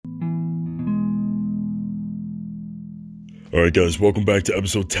All right, guys, welcome back to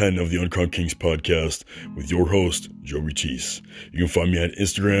episode 10 of the Uncrowned Kings podcast with your host, Joey Cheese. You can find me on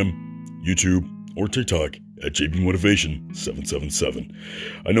Instagram, YouTube, or TikTok at JBMotivation777.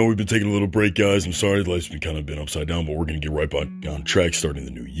 I know we've been taking a little break, guys. I'm sorry, life's been upside down, but we're going to get right back on track starting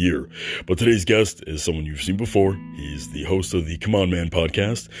the new year. But today's guest is someone you've seen before. He's the host of the Come On Man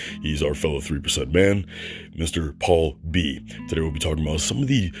podcast. He's our fellow 3% man, Mr. Paul B. Today we'll be talking about some of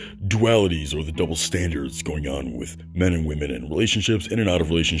the dualities or the double standards going on with men and women and relationships, in and out of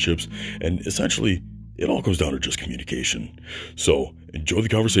relationships, and essentially it all comes down to just communication. So enjoy the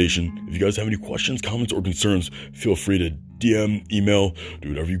conversation. If you guys have any questions, comments, or concerns, feel free to DM, email, do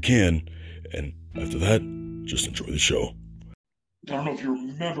whatever you can. And after that, just enjoy the show. I don't know if you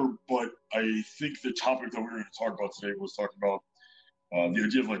remember, but I think the topic that we were going to talk about today was talking about the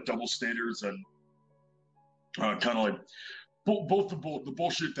idea of like double standards and kind of like both the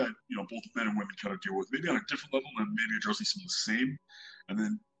bullshit that both men and women kind of deal with, maybe on a different level, and maybe addressing some of the same, and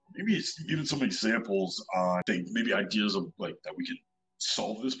then maybe it's even some examples on maybe ideas of like that we can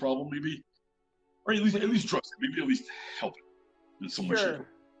solve this problem, maybe, or at least address it, maybe at least help it in some way. Sure.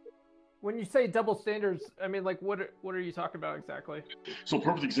 When you say double standards, I mean, like, what are you talking about exactly? So a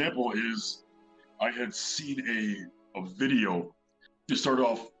perfect example is I had seen a video to start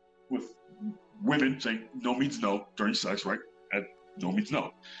off with women saying no means no during sex, right? And no means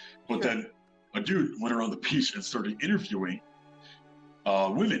no. But then a dude went around the beach and started interviewing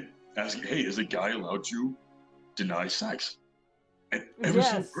women, asking, hey, is a guy allowed to deny sex? And every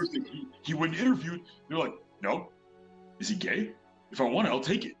single person he went and interviewed, they're like, no. Is he gay? If I want it, I'll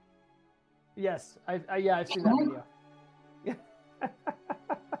take it. Yes, I've seen that video. Yeah.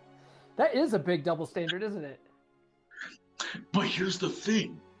 That is a big double standard, isn't it? But here's the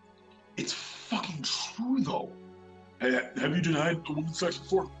thing. It's fucking true, though. Have you denied a woman sex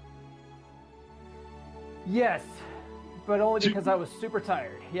before? Yes, but only because I was super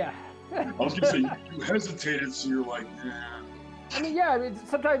tired. Yeah. I was gonna say you hesitated, so you're like, I mean,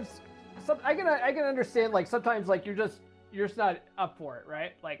 sometimes I can understand. Like sometimes, like you're just not up for it,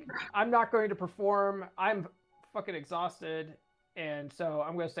 right? Like I'm not going to perform. I'm fucking exhausted, and so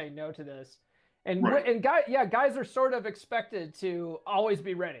I'm going to say no to this. And right. And guys are sort of expected to always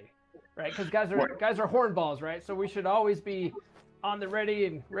be ready, right? Because guys are hornballs, right? So we should always be on the ready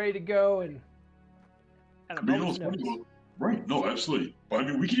and ready to go. And I don't know. Right. No, absolutely. But I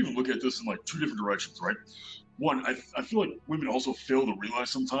mean, we can even look at this in like two different directions, right? One, I feel like women also fail to realize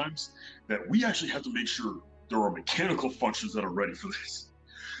sometimes that we actually have to make sure there are mechanical functions that are ready for this.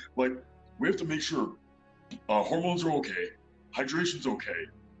 Like, we have to make sure hormones are okay, hydration's okay,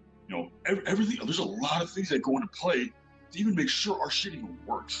 everything. There's a lot of things that go into play to even make sure our shit even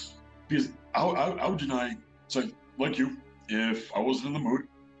works. Because I would deny, so like you, if I wasn't in the mood.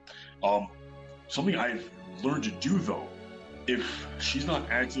 Something I've learned to do though, if she's not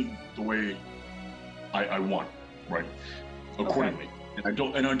acting the way I want, right, accordingly,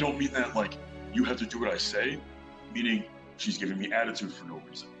 okay. and I don't mean that like you have to do what I say, meaning she's giving me attitude for no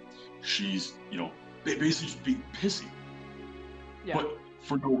reason. She's basically just being pissy, but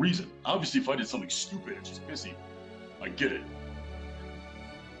for no reason. Obviously, if I did something stupid and she's pissy, I get it.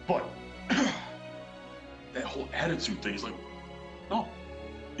 But that whole attitude thing is like, no.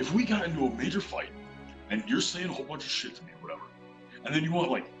 If we got into a major fight and you're saying a whole bunch of shit to me or whatever, and then you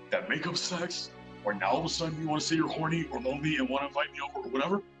want like that makeup sex, or now all of a sudden you want to say you're horny or lonely and want to invite me over or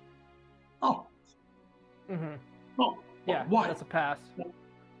whatever, no. Mm-hmm. No. Yeah, why? That's a pass.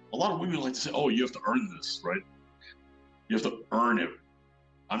 A lot of women like to say, oh, you have to earn this, right? You have to earn it.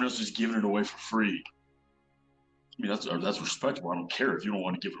 I'm not just giving it away for free. I mean, that's respectable. I don't care if you don't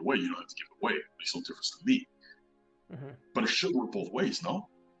want to give it away. You don't have to give it away. It makes no difference to me. Mm-hmm. But it should work both ways, no?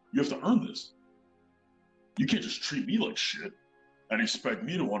 You have to earn this. You can't just treat me like shit and expect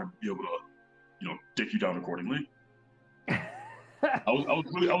me to want to be able to, dick you down accordingly. I was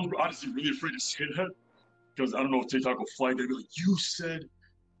honestly really afraid to say that because I don't know if TikTok will flag that. Be like,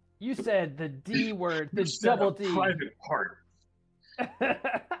 you said the D word, the double D. Private part.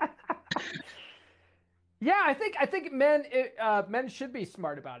 Yeah, I think men should be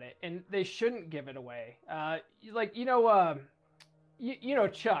smart about it, and they shouldn't give it away.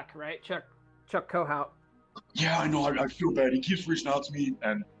 Chuck, right? Chuck Kohout. Yeah, I know. I feel bad. He keeps reaching out to me,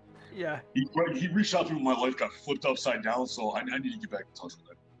 and he reached out to me when my life got flipped upside down. So I need to get back in touch with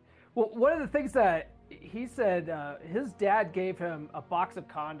him. Well, one of the things that he said, his dad gave him a box of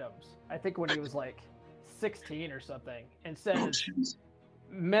condoms. I think when he was like 16 or something, and said,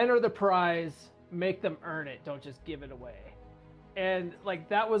 "Men are the prize. Make them earn it. Don't just give it away." And like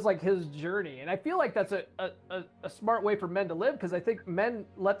that was like his journey, and I feel like that's a smart way for men to live, because I think men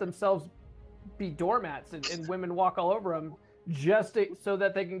let themselves be doormats and women walk all over them just so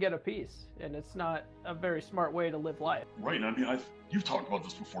that they can get a piece. And it's not a very smart way to live life. Right. And I mean, you've talked about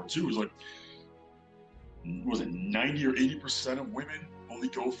this before too. It's like, was it 90 or 80% of women only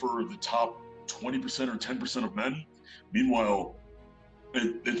go for the top 20% or 10% of men? Meanwhile,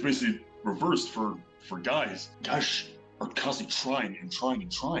 it's basically reversed for guys. Guys are constantly trying and trying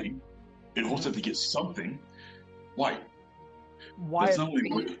and trying in hopes that they get something. Why? Why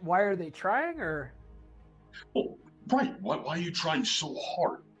are they trying, or? Well, right. Why are you trying so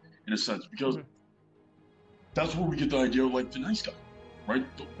hard, in a sense? Because that's where we get the idea of like the nice guy, right?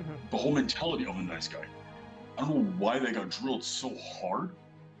 The whole mentality of the nice guy. I don't know why they got drilled so hard.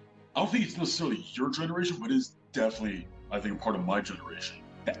 I don't think it's necessarily your generation, but it's definitely, I think, a part of my generation.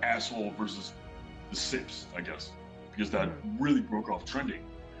 The asshole versus the simps, I guess, because that really broke off trending.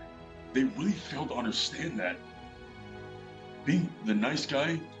 They really failed to understand that being the nice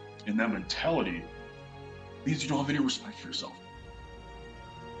guy in that mentality means you don't have any respect for yourself.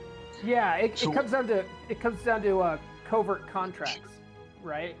 Yeah, it comes down to covert contracts,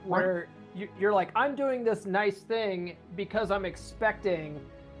 right? Where you're like, I'm doing this nice thing because I'm expecting,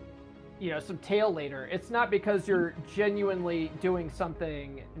 some tail later. It's not because you're genuinely doing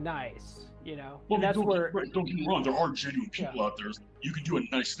something nice, Well, and that's where. Right, don't get me wrong. There are genuine people out there. You can do a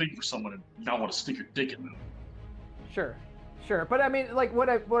nice thing for someone and not want to stick your dick in them. Sure. But I mean, like, what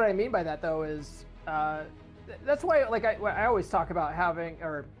I mean by that though is, that's why, like, I always talk about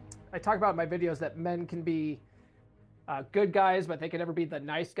I talk about in my videos that men can be good guys, but they can never be the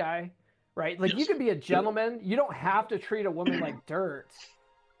nice guy, right? Like, you can be a gentleman. You don't have to treat a woman like dirt,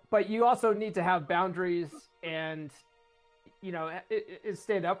 but you also need to have boundaries and,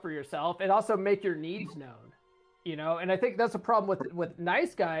 stand up for yourself and also make your needs known, And I think that's a problem with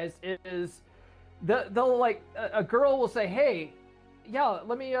nice guys is they'll like a girl will say, hey, yeah,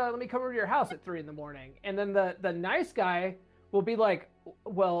 let me come over to your house at 3 a.m, and then the nice guy will be like,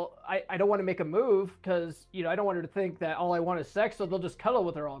 well, I don't want to make a move because I don't want her to think that all I want is sex, so they'll just cuddle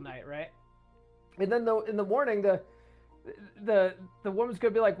with her all night, right? And then in the morning the woman's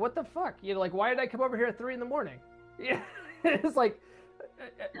gonna be like, what the fuck, like, why did I come over here at 3 a.m? Yeah, it's like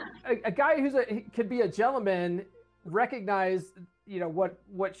a guy could be a gentleman, recognize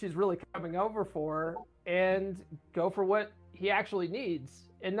what she's really coming over for and go for what he actually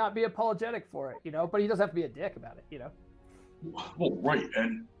needs and not be apologetic for it, but he doesn't have to be a dick about it, Well, right.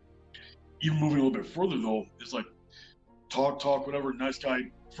 And even moving a little bit further though, it's like talk, whatever, nice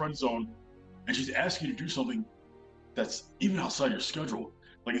guy, friend zone, and she's asking you to do something that's even outside your schedule.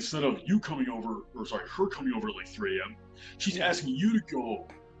 Like, instead of her coming over at like 3 a.m, she's asking you to go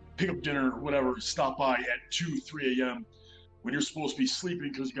pick up dinner or whatever, stop by at 2, 3 a.m. when you're supposed to be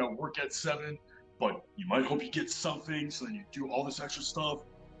sleeping because you got work at 7, but you might hope you get something, so then you do all this extra stuff.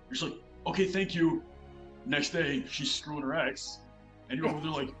 You're just like, okay, thank you. Next day, she's screwing her ex, and you're over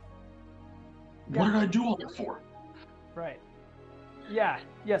there like, what did I do all that for? Right. Yeah.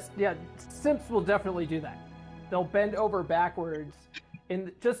 Yes. Yeah. Simps will definitely do that. They'll bend over backwards,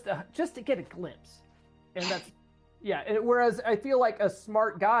 and just to get a glimpse, and that's And whereas I feel like a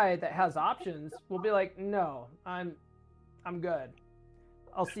smart guy that has options will be like, no, I'm good.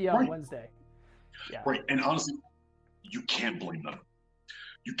 I'll see you on Wednesday. Yeah. Right. And honestly, you can't blame them.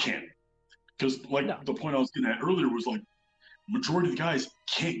 You can't. Because the point I was getting at earlier was like, majority of the guys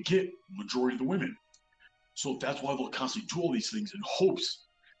can't get majority of the women. So that's why they'll constantly do all these things in hopes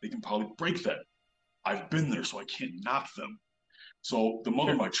they can probably break that. I've been there, so I can't knock them. So the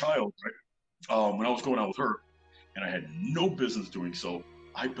mother of my child, right, when I was going out with her, and I had no business doing so,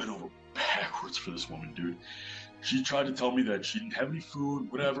 I bent over backwards for this woman, dude. She tried to tell me that she didn't have any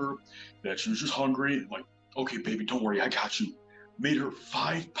food, whatever, that she was just hungry. I'm like, okay, baby, don't worry, I got you. Made her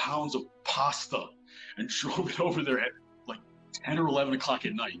 5 pounds of pasta and drove it over there at like 10 or 11 o'clock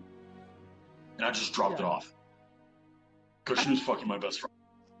at night. And I just dropped it off. Because she was fucking my best friend.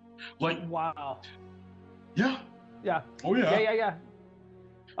 Like, wow. Yeah. Yeah. Oh yeah. Yeah.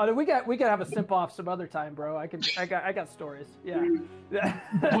 Oh, we got to have a simp off some other time, bro. I got stories. Yeah.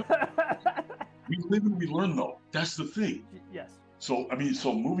 We live and we learn, though. That's the thing. Yes. So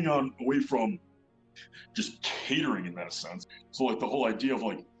moving on away from just catering in that sense. So like the whole idea of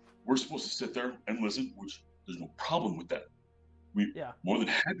like, we're supposed to sit there and listen, which there's no problem with that. More than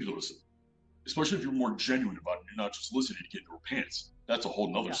happy to listen. Especially if you're more genuine about it. You're not just listening to get into her pants. That's a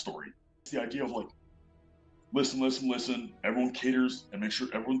whole nother story. It's the idea of like, listen. Everyone caters and make sure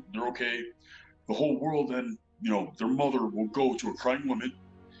they're okay. The whole world then, their mother will go to a crying woman,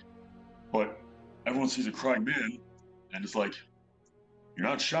 but everyone sees a crying man, and it's like, you're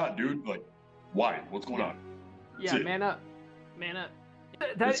not shot, dude. Like, why? What's going on? Man up.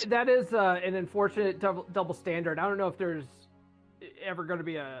 That is an unfortunate double standard. I don't know if there's ever going to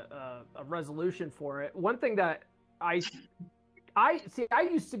be a resolution for it. One thing that I see, I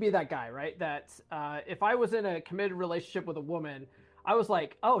used to be that guy, right? That if I was in a committed relationship with a woman, I was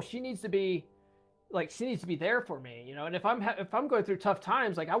like, oh, she needs to be there for me, you know. And if I'm going through tough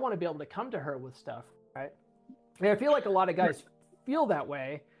times, like I want to be able to come to her with stuff, right? And I feel like a lot of guys feel that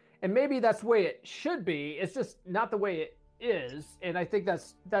way, and maybe that's the way it should be. It's just not the way it is, and I think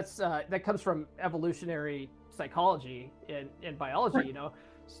that comes from evolutionary psychology and biology, you know.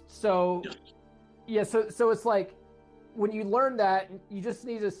 So yeah, so it's like when you learn that, you just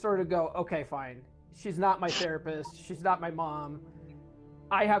need to sort of go, okay, fine, she's not my therapist, she's not my mom,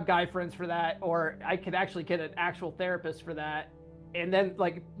 I have guy friends for that, or I could actually get an actual therapist for that. And then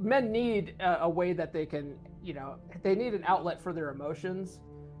like men need a way that they can, you know, they need an outlet for their emotions.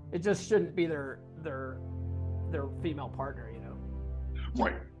 It just shouldn't be their female partner, you know.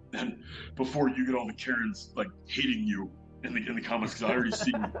 Right. And before you get all the Karens like hating you in the comments, because I already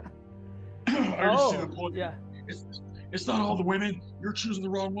see see the quote. Yeah. It's not all the women. You're choosing the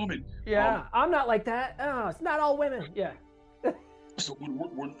wrong woman. Yeah, I'm not like that. Oh, it's not all women. Yeah. So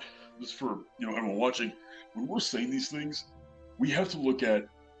when this is for, you know, everyone watching, when we're saying these things, we have to look at,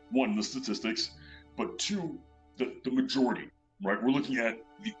 one, the statistics, but two, the majority, right? We're looking at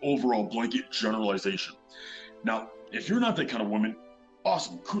the overall blanket generalization. Now, if you're not that kind of woman,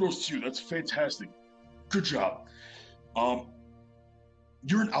 awesome, kudos to you, that's fantastic, good job.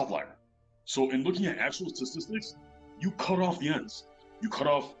 You're an outlier. So in looking at actual statistics, you cut off the ends. You cut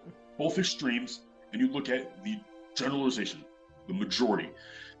off both extremes, and you look at the generalization, the majority.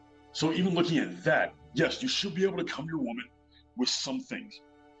 So even looking at that, yes, you should be able to come to your woman with some things,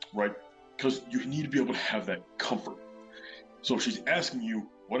 right? Because you need to be able to have that comfort. So if she's asking you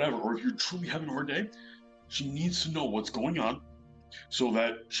whatever, or if you're truly having a hard day, she needs to know what's going on so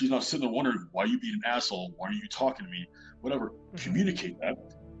that she's not sitting there wondering, why are you being an asshole? Why are you talking to me? Whatever. Mm-hmm. Communicate that.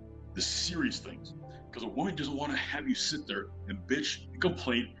 The serious things. Because a woman doesn't want to have you sit there and bitch and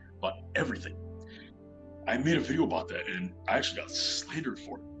complain about everything. I made a video about that, and I actually got slandered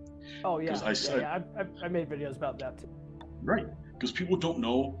for it. Oh yeah, I said, I made videos about that too. Right, because people don't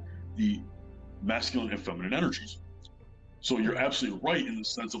know the masculine and feminine energies. So you're absolutely right in the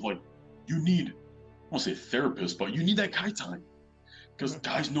sense of like, you need, I won't say therapist, but you need that guy time, because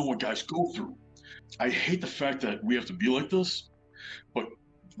guys know what guys go through. I hate the fact that we have to be like this, but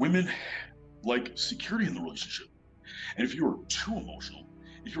women like security in the relationship. And if you're too emotional,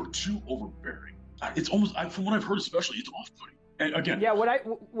 if you're too overbearing, it's almost, from what I've heard especially, it's off-putting. And again, yeah, what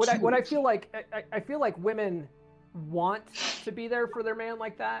I feel like, I feel like women want to be there for their man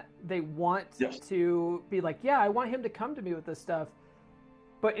like that. They want to be like, yeah, I want him to come to me with this stuff.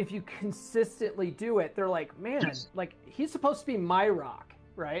 But if you consistently do it, they're like, man, like he's supposed to be my rock,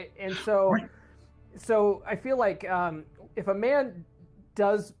 right? And so, so I feel like if a man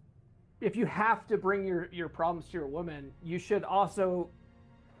does, if you have to bring your problems to your woman, you should also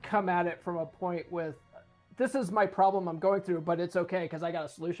come at it from a point with, this is my problem I'm going through, but it's okay because I got a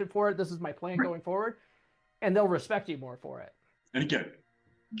solution for it. This is my plan going forward. And they'll respect you more for it. And again,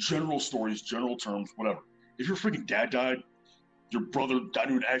 general stories, general terms, whatever. If your freaking dad died, your brother died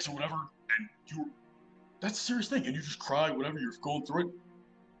in an accident, whatever, and that's a serious thing, and you just cry, whatever, you're going through it,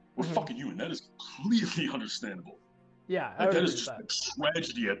 we're fucking human. That is completely understandable. Yeah, like, that is just a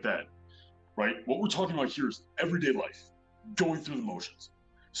tragedy at that, right? What we're talking about here is everyday life, going through the motions,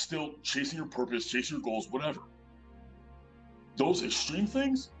 still chasing your purpose, chasing your goals, whatever. Those extreme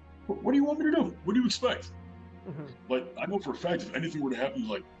things, what do you want me to do? What do you expect? Like, I know for a fact, if anything were to happen to,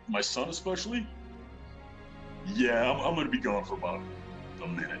 like, my son especially, yeah, I'm going to be gone for about a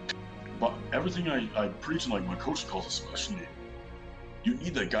minute. But everything I preach, and like my coach calls especially, you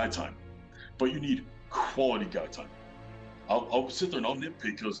need that guy time. But you need quality guy time. I'll sit there and I'll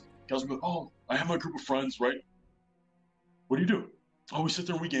nitpick because guys will go, oh, I have my group of friends, right? What do you do? Oh, we sit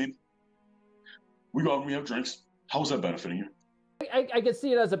there and we game. We go out and we have drinks. How is that benefiting you? I can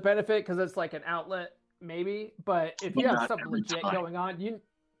see it as a benefit because it's like an outlet, maybe. But if you have something legit going on,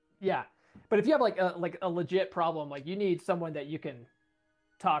 But if you have like a legit problem, like you need someone that you can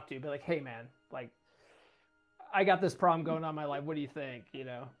talk to, be like, hey man, like I got this problem going on in my life. What do you think? You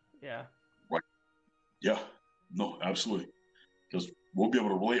know? Yeah. Right. Yeah. No, absolutely. Because we'll be able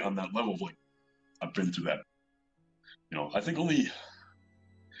to relate on that level of like, I've been through that. You know, I think only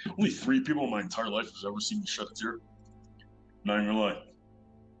 3 people in my entire life has ever seen me shed a tear. Not even gonna lie.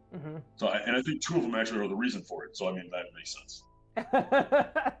 So, I think 2 of them actually are the reason for it. So, I mean, that makes sense.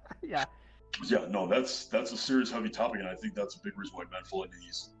 Yeah. Yeah, no, that's a serious, heavy topic, and I think that's a big reason why men fall into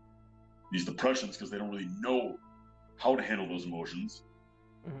these depressions, because they don't really know how to handle those emotions,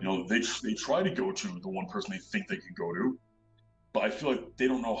 You know, they try to go to the one person they think they can go to, but I feel like they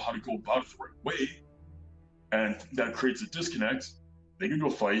don't know how to go about it the right way, and that creates a disconnect. They get into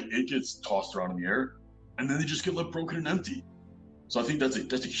a fight, it gets tossed around in the air, and then they just get left broken and empty. So I think that's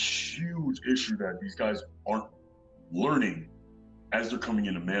a huge issue that these guys aren't learning as they're coming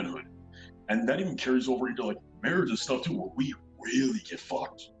into manhood, and that even carries over into like marriage and stuff too, where we really get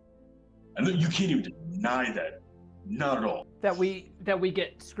fucked, and then you can't even deny that. Not at all. That we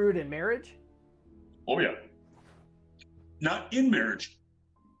get screwed in marriage? Oh yeah. Not in marriage.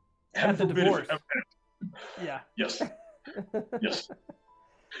 At the divorce. Yeah. Yes. Yes.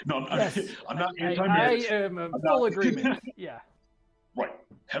 No, yes. I'm not anti-marriage. I am in full agreement. Yeah. Right.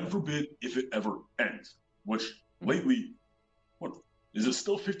 Heaven forbid if it ever ends. Which lately, what is it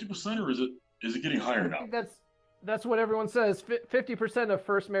still 50% or is it getting higher now? That's what everyone says. 50% of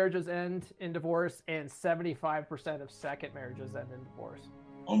first marriages end in divorce, and 75% of second marriages end in divorce.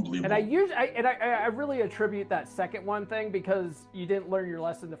 Unbelievable. And I really attribute that second one thing because you didn't learn your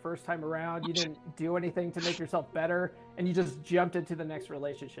lesson the first time around. You didn't do anything to make yourself better, and you just jumped into the next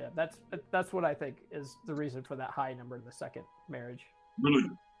relationship. That's what I think is the reason for that high number in the second marriage. Really,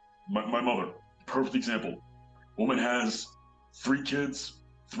 my mother, perfect example. Woman has 3 kids,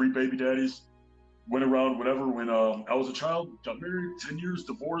 3 baby daddies. Went around whatever when I was a child, got married, 10 years,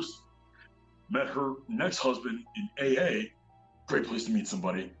 divorced, met her next husband in AA. Great place to meet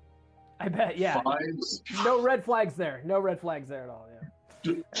somebody. I bet, yeah. No red flags there. No red flags there at all,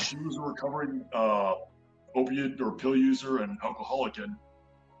 yeah. She was a recovering opiate or pill user and alcoholic, and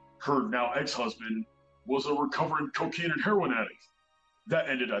her now ex-husband was a recovering cocaine and heroin addict. That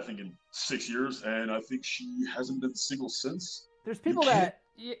ended, I think, in 6 years, and I think she hasn't been single since. There's people that...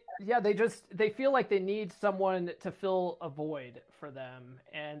 Yeah, they feel like they need someone to fill a void for them,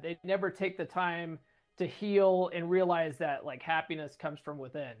 and they never take the time to heal and realize that like happiness comes from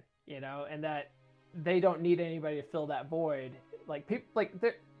within, you know, and that they don't need anybody to fill that void. Like people, like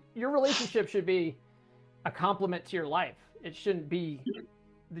your relationship should be a complement to your life. It shouldn't be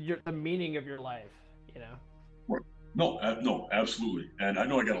the meaning of your life, you know. No, absolutely. And I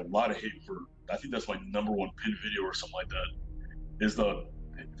know I got a lot of hate for. I think that's my number one pinned video or something like that. Is the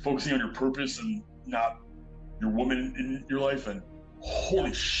focusing on your purpose and not your woman in your life, and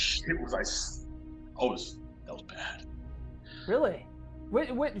holy shit, that was bad. Really?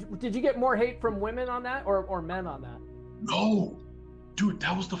 What did you get more hate from women on that or men on that? No, dude,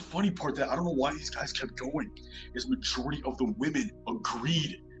 that was the funny part. That I don't know why these guys kept going. Is majority of the women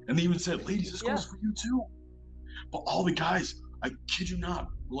agreed, and they even said, "Ladies, this goes for you too." But all the guys, I kid you not,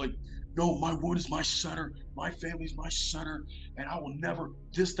 were like, "No, my woman is my center, my family's my center, and I will never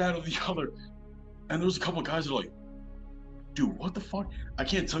this, that, or the other." And there was a couple of guys that are like, "Dude, what the fuck?" I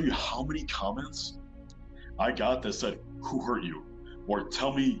can't tell you how many comments I got that said, "Who hurt you?" Or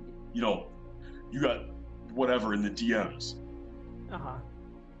tell me, you know, you got whatever in the DMs.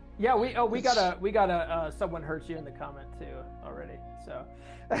 Yeah, we got a someone hurt you in the comment too already. So.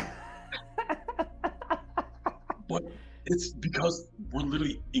 But it's because we're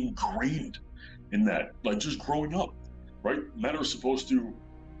literally ingrained in that, like just growing up, right? Men are supposed to, you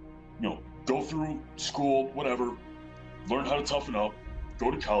know, go through school, whatever, learn how to toughen up,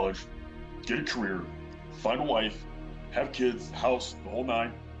 go to college, get a career, find a wife, have kids, house, the whole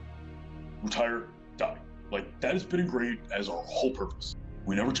nine, retire, die. Like that has been ingrained as our whole purpose.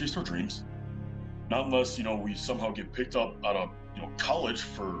 We never chased our dreams, not unless, you know, we somehow get picked up out of, you know, college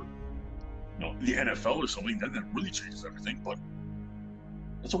for, you know, the NFL or something. Then that really changes everything, but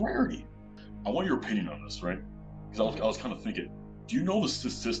it's a rarity. I want your opinion on this, right? Because I was kind of thinking, do you know the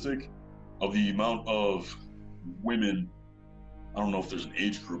statistic of the amount of women, I don't know if there's an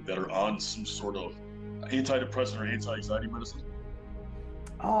age group, that are on some sort of antidepressant or anti-anxiety medicine?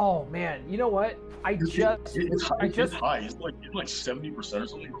 Oh man, you know what? It's high. It's like 70% or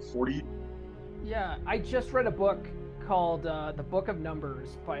something, or 40. Yeah, I just read a book called The Book of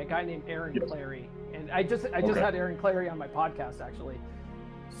Numbers by a guy named Aaron Clarey, and I just had Aaron Clarey on my podcast actually.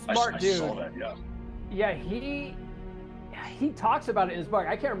 Smart dude. I saw that, yeah. Yeah, he talks about it in his book.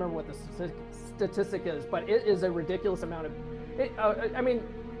 I can't remember what the statistic is, but it is a ridiculous amount of. I mean,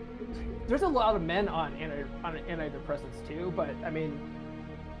 there's a lot of men on antidepressants too, but I mean,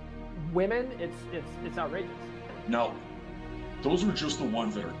 women, it's outrageous. Now, those are just the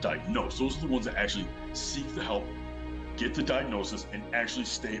ones that are diagnosed. Those are the ones that actually seek the help, get the diagnosis, and actually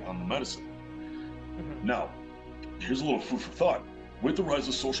stay on the medicine. Mm-hmm. Now, here's a little food for thought. With the rise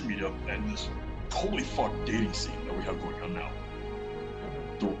of social media and this totally fucked dating scene that we have going on now,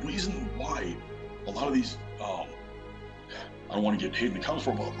 the reason why a lot of these, I don't want to get hate in the comments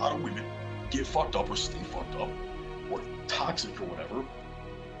for, but a lot of women get fucked up or stay fucked up or toxic or whatever,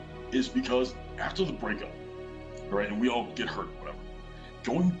 is because after the breakup, right, and we all get hurt, whatever,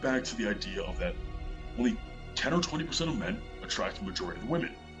 going back to the idea of that only 10 or 20% of men attract the majority of the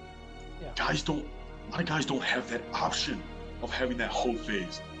women. Yeah. A lot of guys don't have that option of having that whole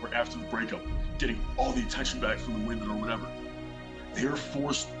phase where after the breakup, getting all the attention back from the women or whatever. They are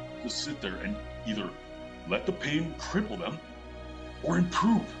forced to sit there and either let the pain cripple them or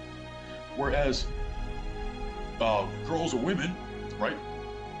improve. Whereas girls or women, right,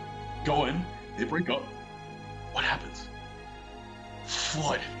 go in, they break up. What happens?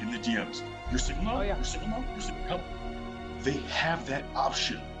 Flood in the DMs. You're single now? Oh, yeah. You're single now? You're single now? They have that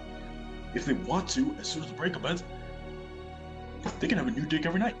option. If they want to, as soon as the breakup ends, they can have a new dick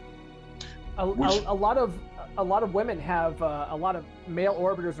every night. A lot of women have a lot of male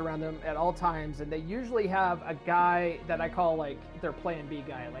orbiters around them at all times, and they usually have a guy that I call like their plan B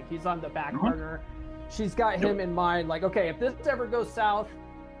guy. Like he's on the back burner. She's got him in mind. Like, okay, if this ever goes south,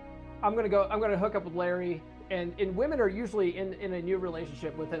 I'm gonna hook up with Larry. And women are usually in a new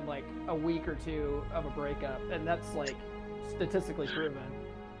relationship within like a week or two of a breakup, and that's like statistically proven.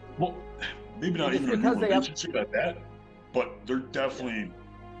 Well, maybe not even a new relationship at that, but they're definitely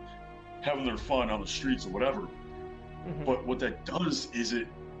having their fun on the streets or whatever. Mm-hmm. But what that does is it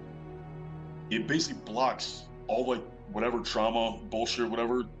basically blocks all like whatever trauma, bullshit,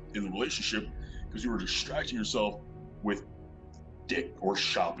 whatever in the relationship, because you were distracting yourself with dick or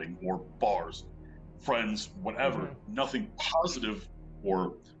shopping or bars, friends, whatever. Mm-hmm. Nothing positive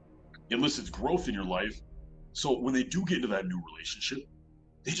or elicits growth in your life. So when they do get into that new relationship,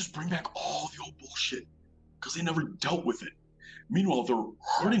 they just bring back all the old bullshit because they never dealt with it. Meanwhile, they're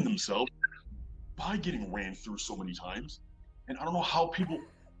hurting themselves by getting ran through so many times. And I don't know how people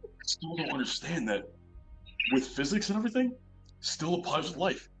still don't understand that with physics and everything, still applies with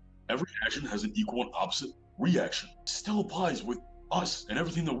life. Every action has an equal and opposite reaction. Still applies with us and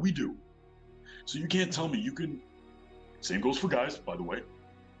everything that we do. So you can't tell me you can, same goes for guys, by the way,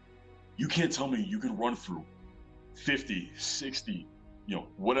 you can't tell me you can run through 50, 60,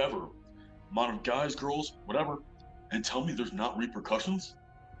 whatever amount of guys, girls, whatever, and tell me there's not repercussions,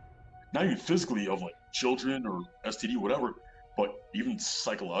 not even physically of like children or STD, whatever, but even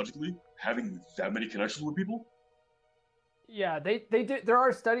psychologically having that many connections with people. Yeah, they do. There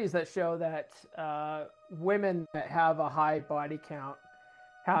are studies that show that women that have a high body count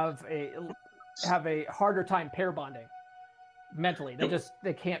have a harder time pair bonding mentally.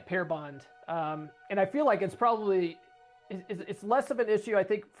 They can't pair bond. And I feel like it's probably it's less of an issue, I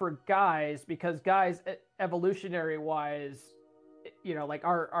think, for guys, because guys, evolutionary wise, like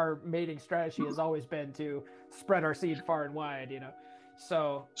our mating strategy has always been to spread our seed far and wide,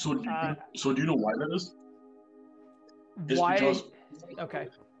 So do you know why that is? Why? Because okay.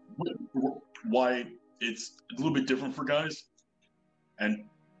 Why it's a little bit different for guys, and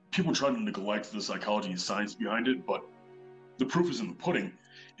people try to neglect the psychology and science behind it, but the proof is in the pudding.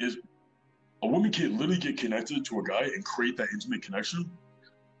 Is a woman can literally get connected to a guy and create that intimate connection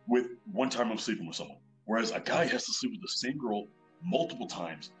with one time of sleeping with someone, whereas a guy has to sleep with the same girl multiple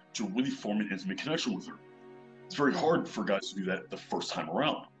times to really form an intimate connection with her. It's very hard for guys to do that the first time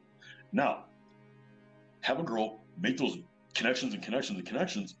around. Now, have a girl make those connections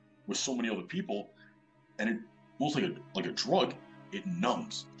with so many other people, and it almost like a drug, it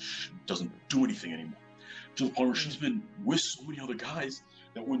numbs. It doesn't do anything anymore. To the point where she's been with so many other guys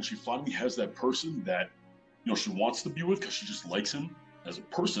that when she finally has that person that she wants to be with because she just likes him as a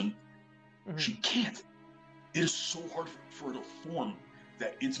person, she can't. It is so hard for her to form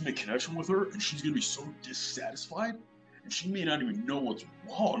that intimate connection with her, and she's going to be so dissatisfied, and she may not even know what's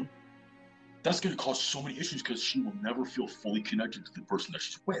wrong. That's going to cause so many issues because she will never feel fully connected to the person that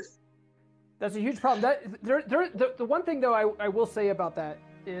she's with. That's a huge problem. The one thing, though, I will say about that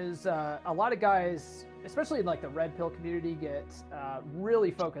is a lot of guys, especially in like the red pill community, get really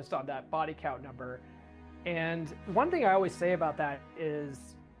focused on that body count number. And one thing I always say about that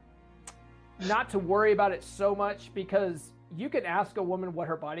is not to worry about it so much, because you can ask a woman what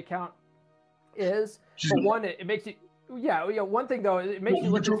her body count is. For one, it makes you... Yeah. One thing though, it makes you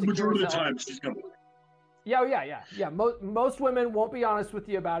look insecure. Majority of the time, she's gonna. Yeah. Most women won't be honest with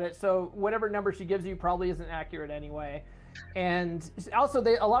you about it. So whatever number she gives you probably isn't accurate anyway. And also,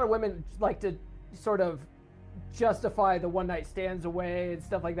 a lot of women like to sort of justify the one night stands away and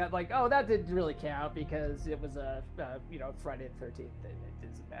stuff like that. Like, oh, that didn't really count because it was a Friday the 13th. It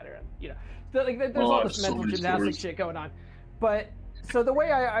doesn't matter. There's all this mental gymnastics shit going on, but. So the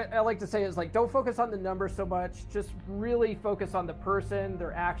way I like to say is like, don't focus on the number so much, just really focus on the person,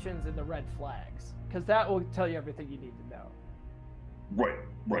 their actions, and the red flags, because that will tell you everything you need to know.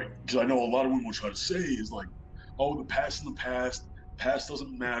 Right. Because I know a lot of women will try to say is like, oh, the past in the past, past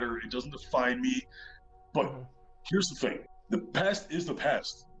doesn't matter. It doesn't define me. But here's the thing. The past is the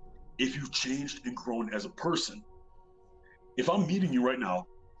past. If you've changed and grown as a person. If I'm meeting you right now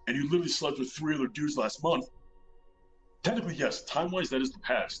and you literally slept with 3 other dudes last month, technically, yes, time-wise, that is the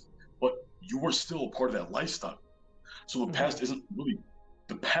past. But you were still a part of that lifestyle. So the past isn't really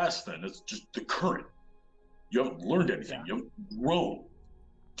the past then. It's just the current. You haven't learned anything. You haven't grown.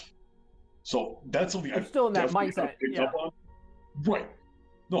 So that's something I'm still in that mindset. Picked up on. Right.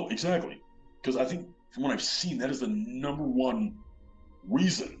 No, exactly. Because I think from what I've seen, that is the number one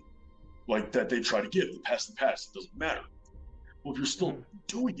reason like that they try to give. The past, it doesn't matter. Well, if you're still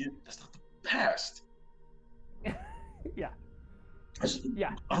doing it, that's not the past. Yeah. I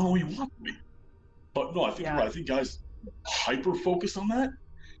don't know what you want from me. But no, I think you're right. I think guys hyper focused on that.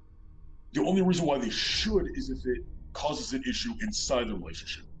 The only reason why they should is if it causes an issue inside the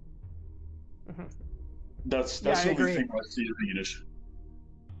relationship. That's the only thing I see as being an issue.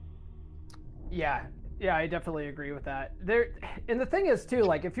 Yeah, I definitely agree with that. And the thing is too,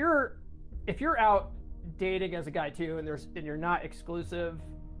 like if you're out dating as a guy too, and you're not exclusive,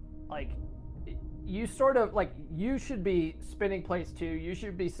 like you sort of like you should be spinning plates too. You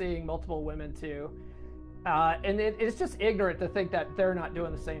should be seeing multiple women too, and it's just ignorant to think that they're not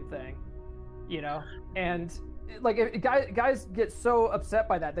doing the same thing, you know. And like if guys get so upset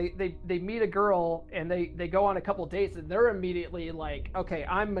by that. They meet a girl and they go on a couple dates and they're immediately like, okay,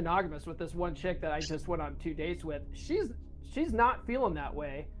 I'm monogamous with this one chick that I just went on 2 dates with. She's not feeling that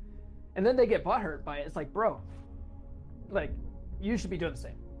way, and then they get butthurt by it. It's like, bro, like you should be doing the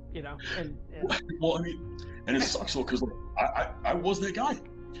same, you know. And well, I mean, and it sucks though because like, I was that guy.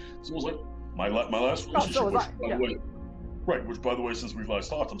 So it was like my last relationship, which by the way, since we've last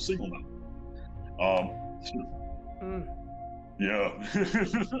talked, I'm single now. Yeah.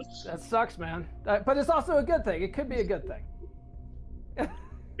 That sucks, man. But it's also a good thing. It could be a good thing.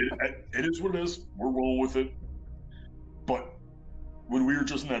 It is what it is. We're rolling with it. But when we were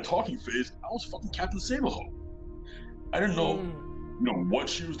just in that talking phase, I was fucking Captain Sable. I didn't know, what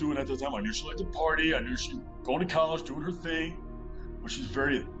she was doing at the time. I knew she liked to party. I knew she was going to college, doing her thing. But she's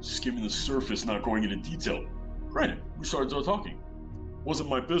very skimming the surface, not going into detail. Granted, we started talking. Wasn't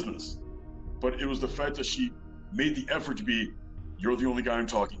my business. But it was the fact that she made the effort to be, you're the only guy I'm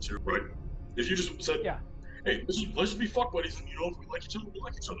talking to, right? If you just said, hey, let's just be fuck buddies, and if we like each other, we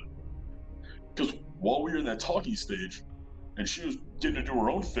like each other. Because while we were in that talking stage, and she was getting to do her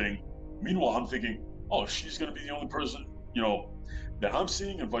own thing, meanwhile I'm thinking, oh, she's gonna be the only person, that I'm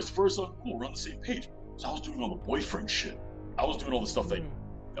seeing, and vice versa. Cool, we're on the same page. So I was doing all the boyfriend shit. I was doing all the stuff that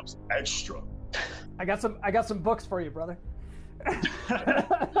was extra. I got some books for you, brother.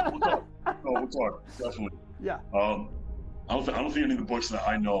 We'll talk. Definitely. Yeah. I don't think any of the books that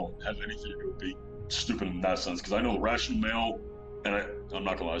I know have anything to do with being stupid in that sense, because I know The Rational Male, and I'm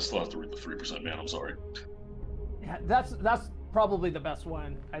not gonna lie, I still have to read The 3% Man. I'm sorry. Yeah, that's probably the best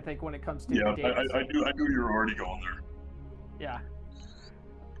one, I think, when it comes to dating. I knew you were already going there. Yeah.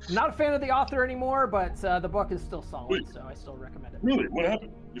 I'm not a fan of the author anymore, but the book is still solid, so I still recommend it. Really? What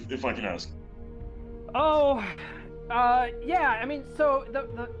happened? If I can ask. Oh, yeah. I mean, so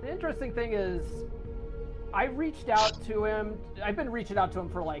the interesting thing is, I reached out to him. I've been reaching out to him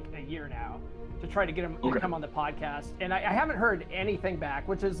for like a year now to try to get him to come on the podcast, and I haven't heard anything back,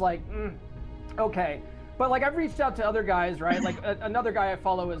 which is like, okay. But like I've reached out to other guys, right? Like another guy I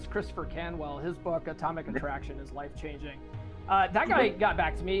follow is Christopher Canwell. His book Atomic Attraction is life-changing. That guy got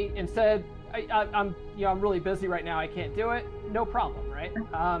back to me and said, I'm really busy right now. I can't do it. No problem, right?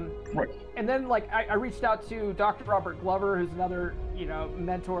 And then like I reached out to Dr. Robert Glover, who's another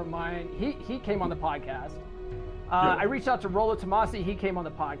mentor of mine. He came on the podcast. I reached out to Rollo Tomasi. He came on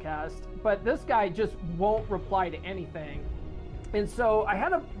the podcast, but this guy just won't reply to anything. And so I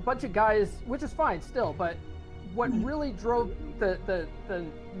had a bunch of guys, which is fine still, but what really drove the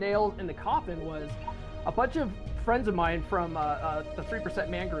nail in the coffin was a bunch of friends of mine from the 3%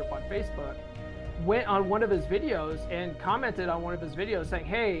 Man group on Facebook went on one of his videos and commented on one of his videos saying,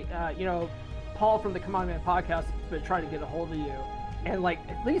 hey, Paul from the Come On Man podcast has been trying to get a hold of you. And like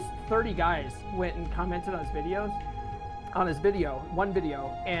at least 30 guys went and commented on his one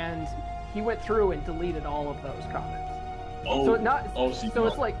video, and he went through and deleted all of those comments.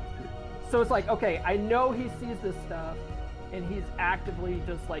 So it's like, okay, I know he sees this stuff and he's actively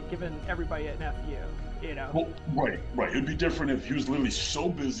just like giving everybody an FU, Well, right. It'd be different if he was literally so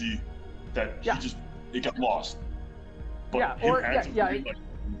busy that it got lost. But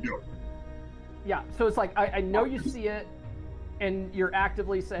so it's like I know you see it, and you're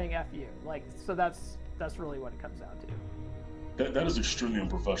actively saying FU. Like, so that's really what it comes down to. That is extremely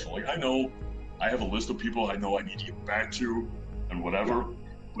unprofessional. Like, I know I have a list of people I know I need to get back to, and whatever.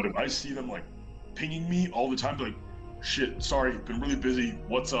 But if I see them like pinging me all the time, like, shit, sorry, been really busy.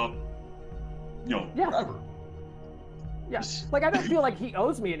 What's up? Whatever. Yeah. Like, I don't feel like he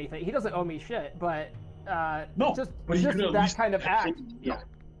owes me anything. He doesn't owe me shit, but no, just that kind of act. Yeah.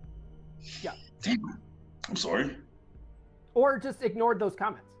 Damn. I'm sorry. Or just ignored those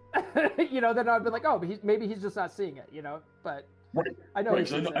comments. Then I'd be like, oh, but maybe he's just not seeing it, But right. I know.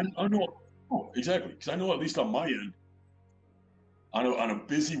 Right. I know. Oh, exactly. Because I know at least on my end, on a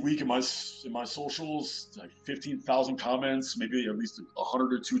busy week in my socials, like 15,000 comments, maybe at least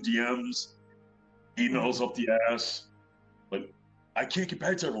 100 or 2 DMs, emails up the ass. Like, I can't get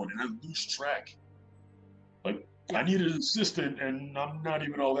back to everyone, and I lose track. Like, I need an assistant, and I'm not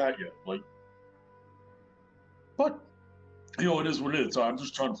even all that yet. Like, but it is what it is. So I'm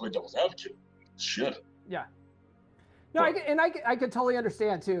just trying to play devil's advocate. Shit. Yeah. No, I could totally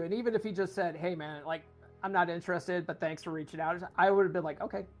understand too. And even if he just said, "Hey, man, like, I'm not interested, but thanks for reaching out," I would have been like,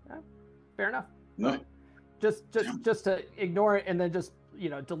 "Okay, fair enough." No. Just to ignore it and then just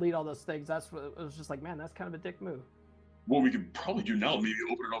delete all those things. That's what it was. Just like, man, that's kind of a dick move. What we could probably do now, maybe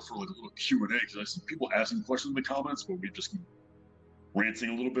open it up for like a little Q&A, because I see people asking questions in the comments, but we just keep ranting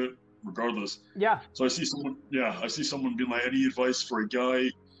a little bit, regardless. Yeah. So I see someone being like, any advice for a guy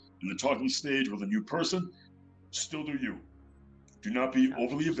in the talking stage with a new person? Still do you. Do not be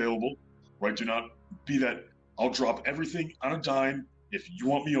overly available, right? Do not be that, I'll drop everything on a dime if you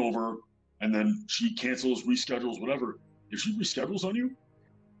want me over, and then she cancels, reschedules, whatever. If she reschedules on you,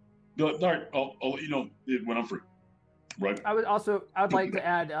 be like, all right, I'll let you know when I'm free. Right. I'd like to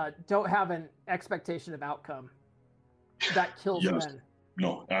add, don't have an expectation of outcome. That kills men.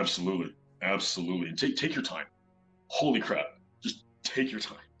 No, absolutely. Absolutely. And take your time. Holy crap. Just take your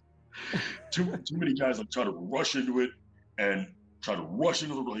time. Too many guys like try to rush into it and try to rush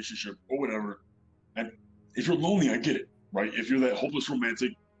into the relationship or whatever. And if you're lonely, I get it, right? If you're that hopeless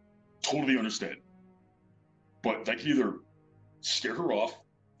romantic, totally understand. But that can either scare her off,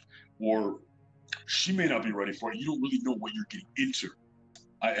 or she may not be ready for it. You don't really know what you're getting into.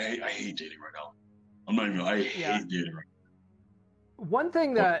 I hate dating right now. I hate dating right now. One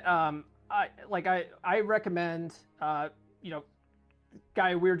thing that I recommend, guy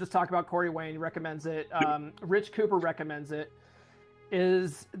we were just talking about, Corey Wayne recommends it. Rich Cooper recommends it.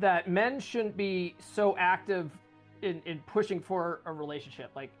 Is that men shouldn't be so active in pushing for a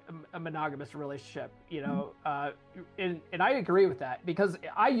relationship, like a monogamous relationship, and I agree with that, because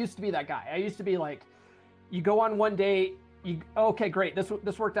I used to be that guy. I used to be like, you go on one date, okay, great,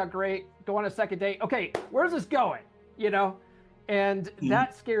 this worked out great. Go on a second date, okay, where's this going? And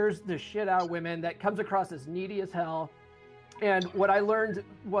that scares the shit out of women. That comes across as needy as hell. And what I learned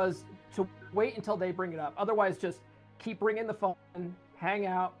was to wait until they bring it up. Otherwise, just keep bringing the phone, hang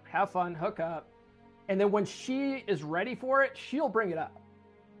out, have fun, hook up. And then when she is ready for it, she'll bring it up.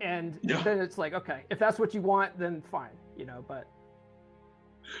 And then it's like, okay, if that's what you want, then fine, but.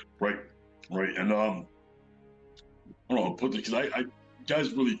 Right. And I don't know, because I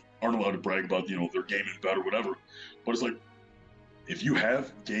guys really aren't allowed to brag about, their game in bed or whatever. But it's like, if you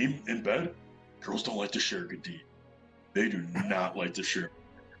have game in bed, girls don't like to share a good deed. They do not like to share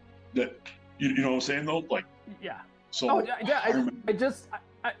that. You know what I'm saying though? Like, yeah. So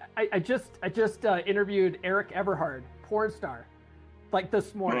I just interviewed Eric Everhard, porn star, like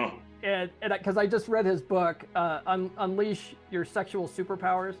this morning, and because I just read his book, Unleash Your Sexual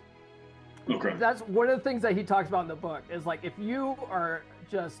Superpowers. Okay. That's one of the things that he talks about in the book, is like, if you are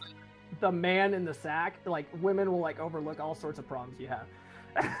just the man in the sack, like, women will like overlook all sorts of problems you have.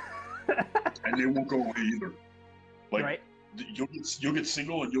 And they won't go away either. Like, right? You'll get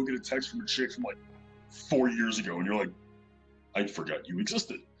single and you'll get a text from a chick from like 4 years ago, and you're like, I forgot you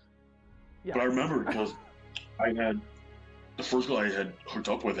existed. Yeah. But I remember, because I had the first girl I had hooked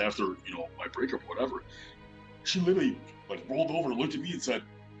up with after, my breakup, whatever. She literally like rolled over and looked at me and said,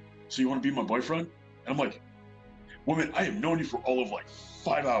 "So you want to be my boyfriend?" And I'm like, "Woman, I have known you for all of like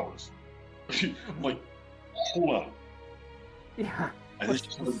 5 hours." I'm like, "Hold on." Yeah. And then she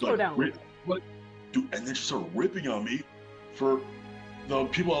started like, what? Dude, and then she started ripping on me for the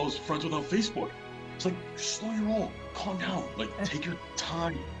people I was friends with on Facebook. It's like, slow your roll, calm down, like, take your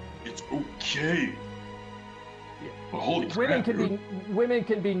time. It's okay. Yeah. But holy crap, women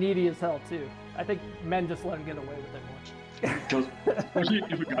can be needy as hell too. I think men just let them get away with it more. Because especially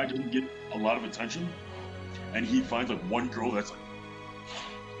if a guy doesn't get a lot of attention, and he finds like one girl that's like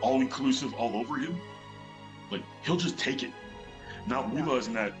all inclusive all over him, like, he'll just take it, not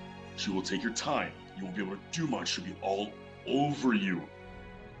realizing that she will take your time. You won't be able to do much. She'll be all over you.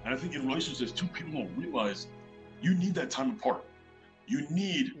 And I think in relationships, two people don't realize you need that time apart. You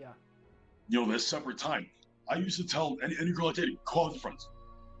need, that separate time. I used to tell any girl I dated, call out your friends.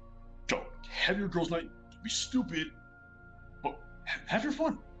 Go, have your girls' night. Don't be stupid, but have your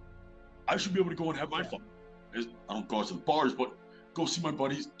fun. I should be able to go and have my fun. I don't go out to the bars, but go see my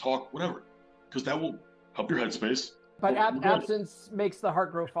buddies, talk, whatever, because that will help your headspace. But absence makes the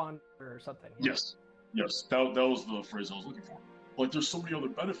heart grow fonder or something. Yes, that was the phrase I was looking for. Like, there's so many other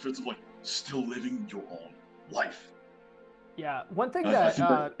benefits of like still living your own life. Yeah, one thing that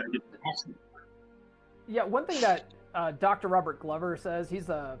Dr. Robert Glover says, he's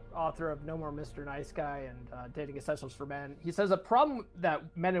the author of No More Mr. Nice Guy and Dating Essentials for Men. He says a problem that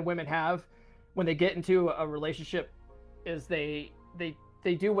men and women have when they get into a relationship is they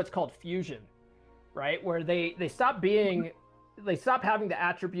do what's called fusion, right? Where they stop having the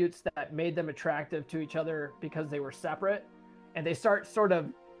attributes that made them attractive to each other because they were separate, and they start sort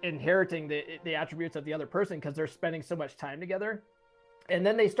of inheriting the attributes of the other person because they're spending so much time together, and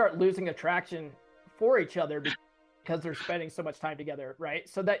then they start losing attraction for each other because they're spending so much time together, right?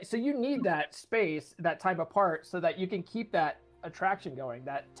 So you need that space, that time apart, so that you can keep that attraction going,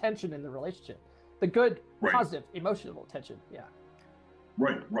 that tension in the relationship, the good, positive, emotional tension. Yeah.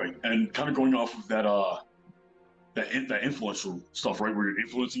 Right. And kind of going off of that influential stuff, right, where you're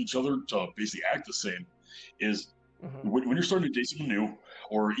influencing each other to basically act the same, is when you're starting to date someone new,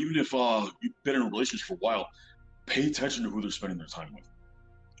 or even if you've been in a relationship for a while, pay attention to who they're spending their time with,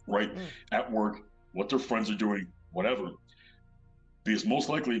 right? At work, what their friends are doing, whatever. Because most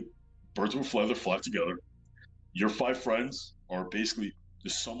likely, birds of a feather flock together. Your 5 friends are basically the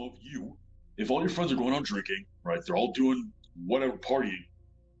sum of you. If all your friends are going out drinking, right, they're all doing whatever, partying,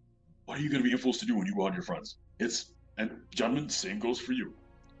 what are you going to be influenced to do when you go out with your friends? And gentlemen, same goes for you.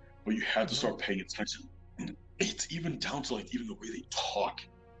 But you have to start paying attention. And it's even down to like even the way they talk.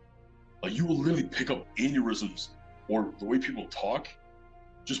 Like, you will literally pick up aneurysms or the way people talk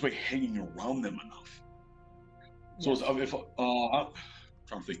just by hanging around them enough. So I'm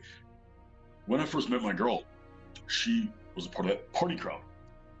trying to think. When I first met my girl, she was a part of that party crowd,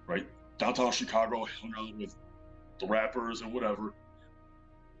 right? Downtown Chicago, hung out with the rappers and whatever.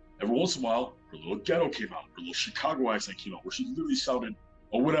 Every once in a while, her little ghetto came out, her little Chicago accent came out, where she literally sounded,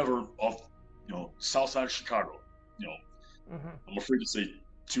 or whatever, off, south side of Chicago. I'm afraid to say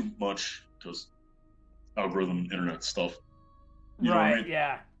too much because algorithm, internet stuff. You know what I mean?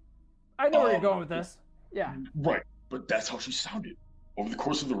 Yeah. I know where you're going with this. Yeah. Right. But that's how she sounded. Over the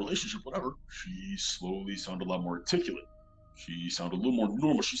course of the relationship, whatever, she slowly sounded a lot more articulate. She sounded a little more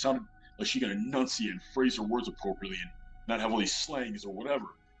normal. She sounded like she could enunciate and phrase her words appropriately and not have all these slangs or whatever.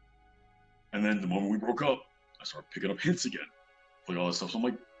 And then the moment we broke up, I started picking up hints again. Like all that stuff. So I'm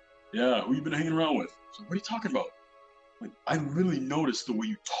like, yeah, who you been hanging around with? So what are you talking about? Like, I really noticed the way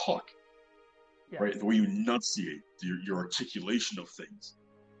you talk, right? The way you enunciate, your articulation of things.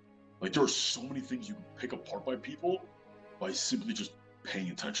 Like, there are so many things you can pick apart by people by simply just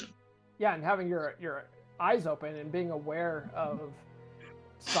paying attention. Yeah, and having your eyes open and being aware of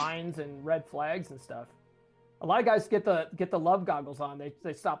signs and red flags and stuff. A lot of guys get the love goggles on.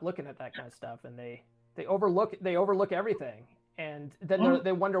 They stop looking at that kind of stuff, and they overlook everything. And then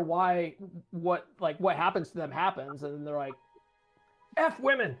they wonder why what happens to them happens, and they're like, F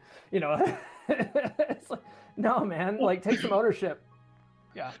women, It's like, no, man, like, take some ownership.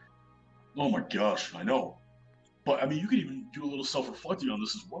 Yeah. Oh my gosh, I know. But I mean, you can even do a little self-reflecting on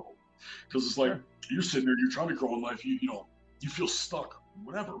this as well, because it's like you're sitting there, you're trying to grow in life, you feel stuck,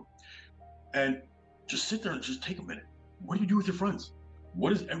 whatever, and just sit there and just take a minute. What do you do with your friends?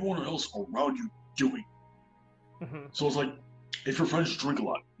 What is everyone else around you doing? So it's like, if your friends drink a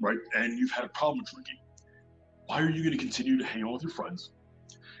lot, right, and you've had a problem drinking, why are you going to continue to hang out with your friends?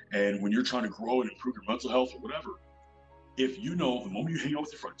 And when you're trying to grow and improve your mental health or whatever, if the moment you hang out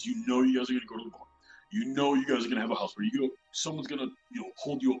with your friends, you guys are going to go to the bar, you guys are going to have a house where someone's going to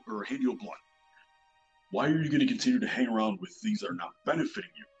hold you or hand you a blunt. Why are you going to continue to hang around with things that are not benefiting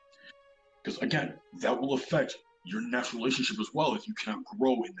you? Because again, that will affect your next relationship as well if you cannot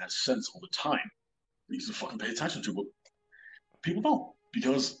grow in that sense all the time. You need to fucking pay attention to, but people don't,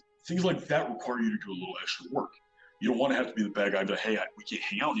 because things like that require you to do a little extra work. You don't want to have to be the bad guy, but hey, we can't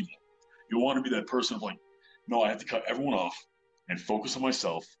hang out anymore. You don't want to be that person of like, no, I have to cut everyone off and focus on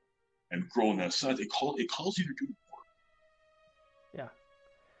myself and grow in that sense. It calls you to do more. Yeah.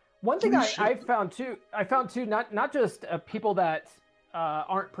 One thing I found too, not just people that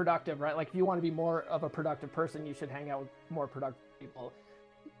aren't productive, right? Like, if you want to be more of a productive person, you should hang out with more productive people.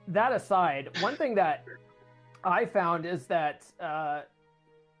 That aside, one thing that I found is that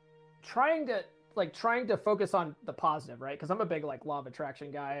trying to focus on the positive, right? Because I'm a big law of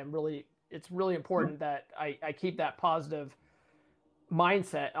attraction guy. It's really important that I keep that positive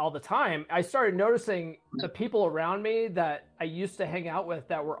mindset all the time, I started noticing the people around me that I used to hang out with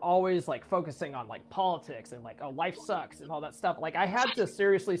that were always like focusing on like politics and like, oh, life sucks and all that stuff. Like I had to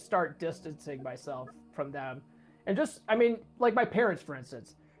seriously start distancing myself from them. And just, I mean, like my parents, for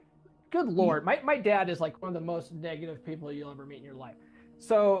instance, good Lord, my dad is like one of the most negative people you'll ever meet in your life.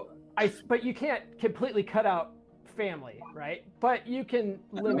 So but you can't completely cut out family, right? But you can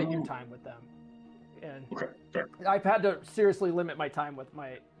limit your time with them. And Okay, fair. I've had to seriously limit my time with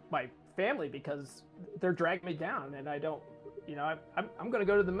my family because they're dragging me down, and I don't, you know, I'm going to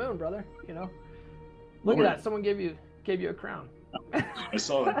go to the moon, brother. You know, look at that. Someone gave you a crown. I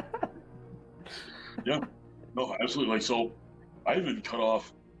saw that. Yeah, no, absolutely. Like, so I even cut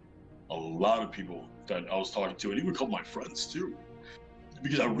off a lot of people that I was talking to, and even a couple of my friends too,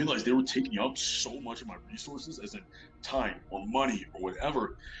 because I realized they were taking up so much of my resources, as in time or money or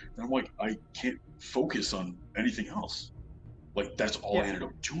whatever, that I'm like, I can't focus on anything else. Like, that's all I ended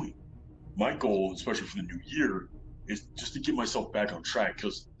up doing. My goal, especially for the new year, is just to get myself back on track,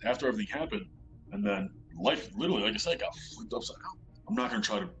 because after everything happened, and then life literally, like I said, got flipped upside down. I'm not gonna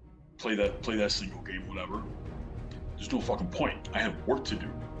try to play that single game, whatever. There's no fucking point. I have work to do.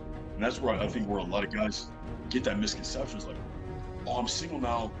 And that's where I think where a lot of guys get that misconception. It's like, oh, I'm single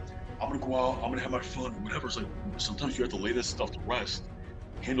now, I'm gonna go out, I'm gonna have my fun, whatever. It's like, sometimes you have to lay this stuff to rest,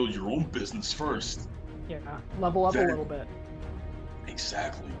 handle your own business first. Yeah, level up a little bit.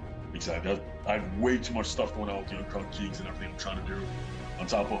 Exactly. I have way too much stuff going on with the Uncrowned Kings and everything I'm trying to do, on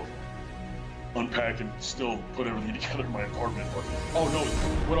top of unpack and still put everything together in my apartment. But, oh no,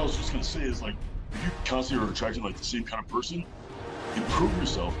 what I was just gonna say is, like, if you constantly are attracting like the same kind of person, improve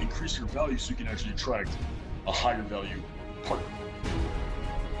yourself, increase your value so you can actually attract a higher value partner.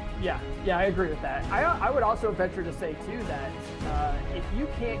 Yeah, I agree with that. I would also venture to say too that if you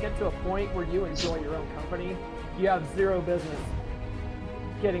can't get to a point where you enjoy your own company, you have zero business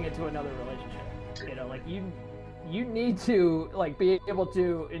getting into another relationship. You know, like you need to like be able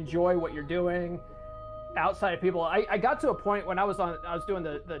to enjoy what you're doing outside of people. I got to a point when I was doing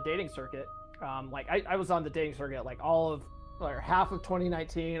the dating circuit. Like I was on the dating circuit like half of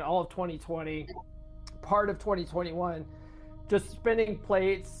 2019, all of 2020, part of 2021. Just spinning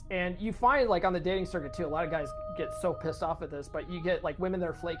plates, and you find like on the dating circuit too, a lot of guys get so pissed off at this, but you get like women that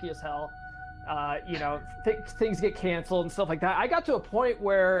are flaky as hell. You know, things get canceled and stuff like that. I got to a point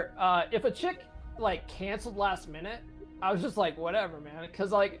where if a chick like canceled last minute, I was just like, whatever, man,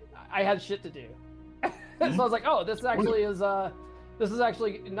 because like I had shit to do. So I was like, oh, this actually is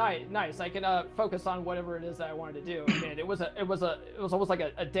nice. I can focus on whatever it is that I wanted to do. And it was almost like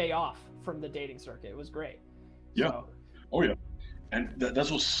a day off from the dating circuit. It was great. Yeah. So, oh yeah, and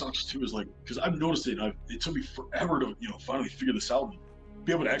that's what sucks too, is like, because I've noticed it, and it took me forever to finally figure this out and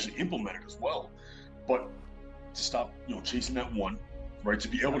be able to actually implement it as well. But to stop chasing that one, right? To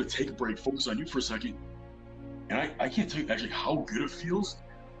be able to take a break, focus on you for a second, and I can't tell you actually how good it feels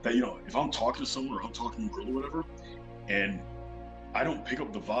that if I'm talking to someone or I'm talking to a girl or whatever, and I don't pick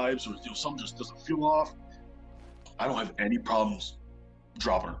up the vibes or something just doesn't feel off, I don't have any problems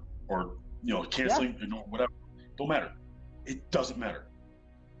dropping her or canceling whatever. Don't matter. It doesn't matter.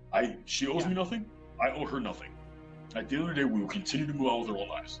 She owes me nothing. I owe her nothing. At the end of the day, we will continue to move on with our own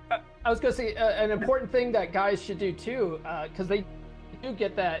lives. I was going to say an important thing that guys should do too, because they do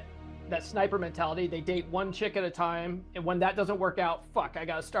get that sniper mentality. They date one chick at a time, and when that doesn't work out, fuck, I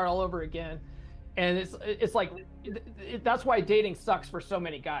got to start all over again. And it's like that's why dating sucks for so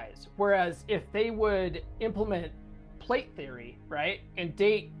many guys. Whereas if they would implement plate theory, right, and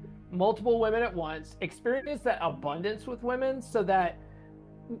date multiple women at once, experience that abundance with women, so that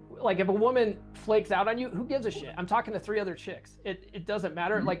like if a woman flakes out on you, who gives a shit? I'm talking to 3 other chicks. It doesn't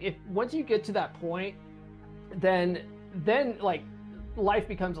matter. Mm-hmm. Like if once you get to that point, then like life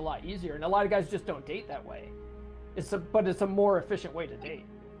becomes a lot easier, and a lot of guys just don't date that way. But it's a more efficient way to date.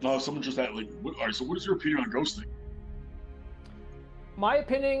 No, someone just that like, all right. So what is your opinion on ghosting? My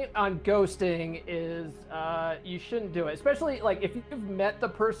opinion on ghosting is you shouldn't do it, especially like if you've met the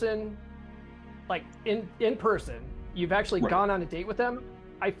person like in person, you've actually gone on a date with them.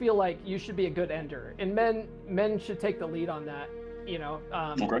 I feel like you should be a good ender, and men should take the lead on that.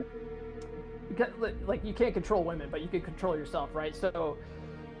 Okay. Because, like, you can't control women, but you can control yourself, right? So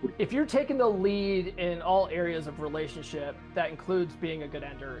if you're taking the lead in all areas of relationship, that includes being a good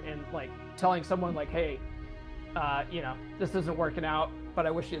ender and like telling someone like, hey, this isn't working out, but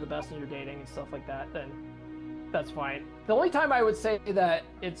I wish you the best in your dating and stuff like that, then that's fine. The only time I would say that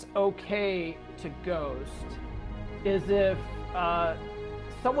it's okay to ghost is if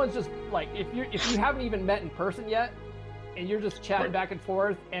someone's just like, if you haven't even met in person yet and you're just chatting back and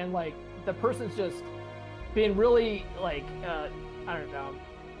forth, and like the person's just being really like I don't know,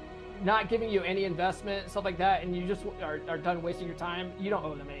 not giving you any investment, stuff like that, and you just are done wasting your time, you don't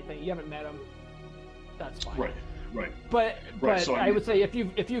owe them anything. You haven't met them. That's fine. Right. But So, I would say if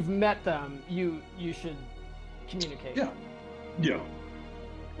you've met them, you should communicate. Yeah.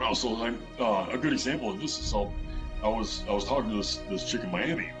 Well, so a good example of this is, so I was talking to this chick in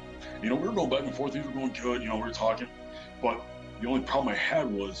Miami. We were going back and forth. Things were going good. We were talking, but the only problem I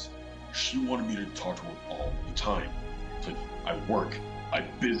had was she wanted me to talk to her all the time. It's like, I work, I'm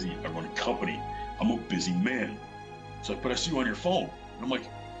busy, I run a company, I'm a busy man. It's like, but I see you on your phone. And I'm like,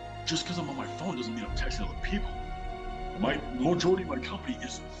 just because I'm on my phone doesn't mean I'm texting other people. My majority of my company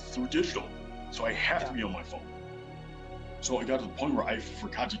is through digital, so I have to be on my phone. So I got to the point where I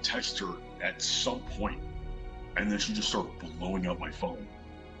forgot to text her at some point, and then she just started blowing up my phone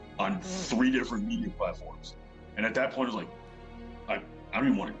on 3 different media platforms. And at that point, I was like, I don't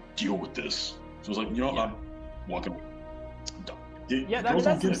even want to deal with this. So I was like, I'm walking away. I'm done. That's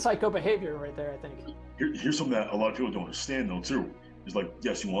some psycho behavior right there, I think. Here's something that a lot of people don't understand, though, too. It's like,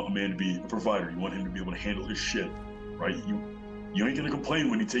 yes, you want a man to be a provider. You want him to be able to handle his shit, right? You ain't gonna complain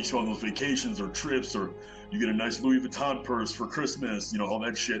when he takes you on those vacations or trips, or you get a nice Louis Vuitton purse for Christmas, all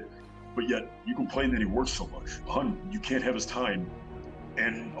that shit. But yet you complain that he works so much. Hun, you can't have his time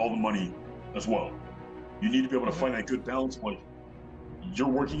and all the money as well. You need to be able to find that good balance. Like, you're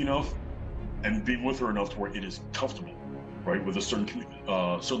working enough and being with her enough to where it is comfortable, right? With a certain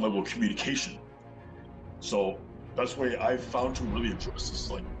level of communication. So that's the way I've found to really address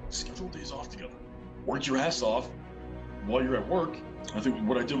this. Like, schedule days off together. Work your ass off while you're at work. I think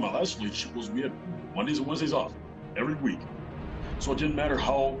what I did in my last relationship was we had Mondays and Wednesdays off every week. So it didn't matter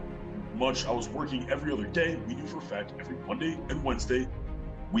how much I was working every other day. We knew for a fact every Monday and Wednesday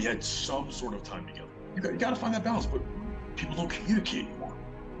we had some sort of time together. You got to find that balance, but people don't communicate anymore.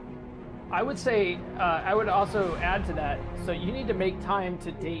 I would say, I would also add to that, so you need to make time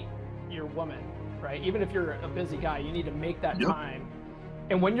to date your woman, right? Even if you're a busy guy, you need to make that time.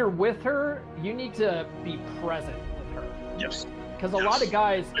 And when you're with her, you need to be present with her. Yes. Because a lot of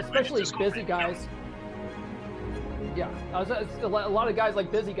guys, especially busy guys, a lot of guys,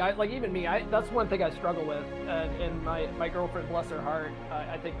 like busy guys, like even me, that's one thing I struggle with. And my girlfriend, bless her heart,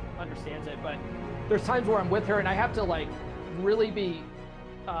 I think understands it. But there's times where I'm with her and I have to like really be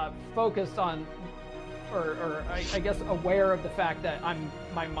focused on, or I guess aware of the fact that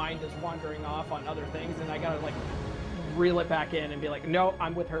my mind is wandering off on other things, and I gotta like reel it back in and be like, no,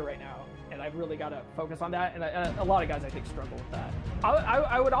 I'm with her right now. And I've really got to focus on that. And a lot of guys, I think, struggle with that.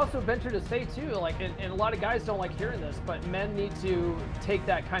 I would also venture to say, too, like, and a lot of guys don't like hearing this, but men need to take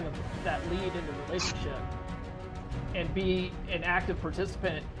that lead in the relationship and be an active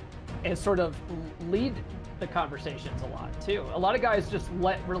participant and sort of lead the conversations a lot, too. A lot of guys just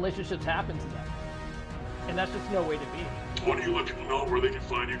let relationships happen to them. And that's just no way to be. Why don't you let people know where they can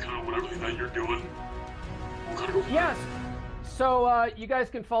find you, kind of whatever that you're doing? We'll kind of go from there. So you guys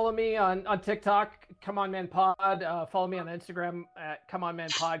can follow me on TikTok, Come On Man Pod. Follow me on Instagram at Come On Man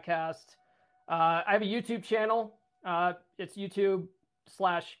Podcast. I have a YouTube channel. It's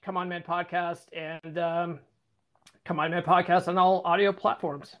YouTube/Come On Man Podcast, and Come On Man Podcast on all audio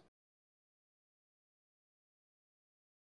platforms.